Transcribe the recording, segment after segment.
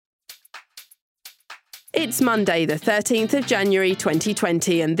It's Monday, the 13th of January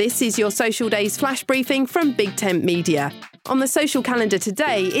 2020, and this is your Social Days flash briefing from Big Tent Media. On the social calendar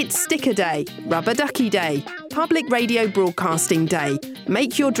today, it's Sticker Day, Rubber Ducky Day, Public Radio Broadcasting Day,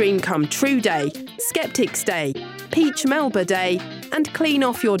 Make Your Dream Come True Day, Skeptics Day, Peach Melba Day, and Clean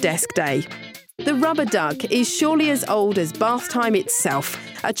Off Your Desk Day. The rubber duck is surely as old as bath time itself,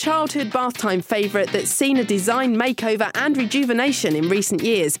 a childhood bath time favourite that's seen a design makeover and rejuvenation in recent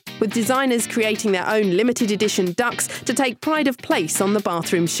years, with designers creating their own limited edition ducks to take pride of place on the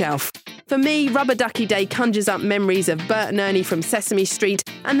bathroom shelf. For me, Rubber Ducky Day conjures up memories of Bert and Ernie from Sesame Street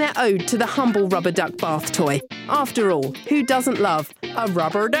and their ode to the humble rubber duck bath toy. After all, who doesn't love a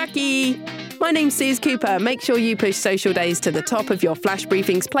rubber ducky? My name's Suze Cooper. Make sure you push Social Days to the top of your Flash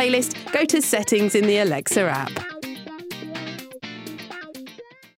Briefings playlist. Go to Settings in the Alexa app.